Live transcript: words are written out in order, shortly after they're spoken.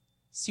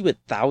See what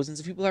thousands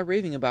of people are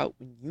raving about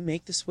when you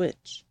make the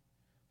switch.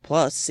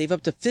 Plus, save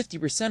up to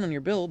 50% on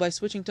your bill by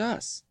switching to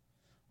us.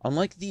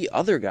 Unlike the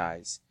other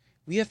guys,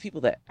 we have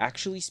people that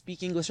actually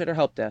speak English at our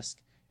help desk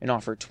and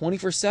offer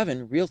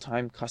 24/7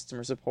 real-time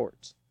customer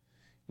support.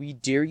 We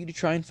dare you to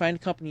try and find a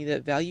company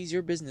that values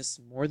your business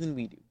more than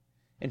we do.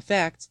 In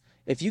fact,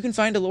 if you can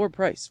find a lower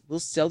price, we'll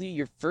sell you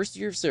your first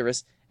year of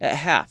service at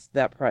half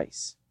that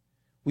price.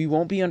 We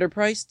won't be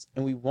underpriced,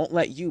 and we won't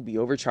let you be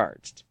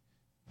overcharged.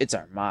 It's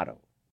our motto.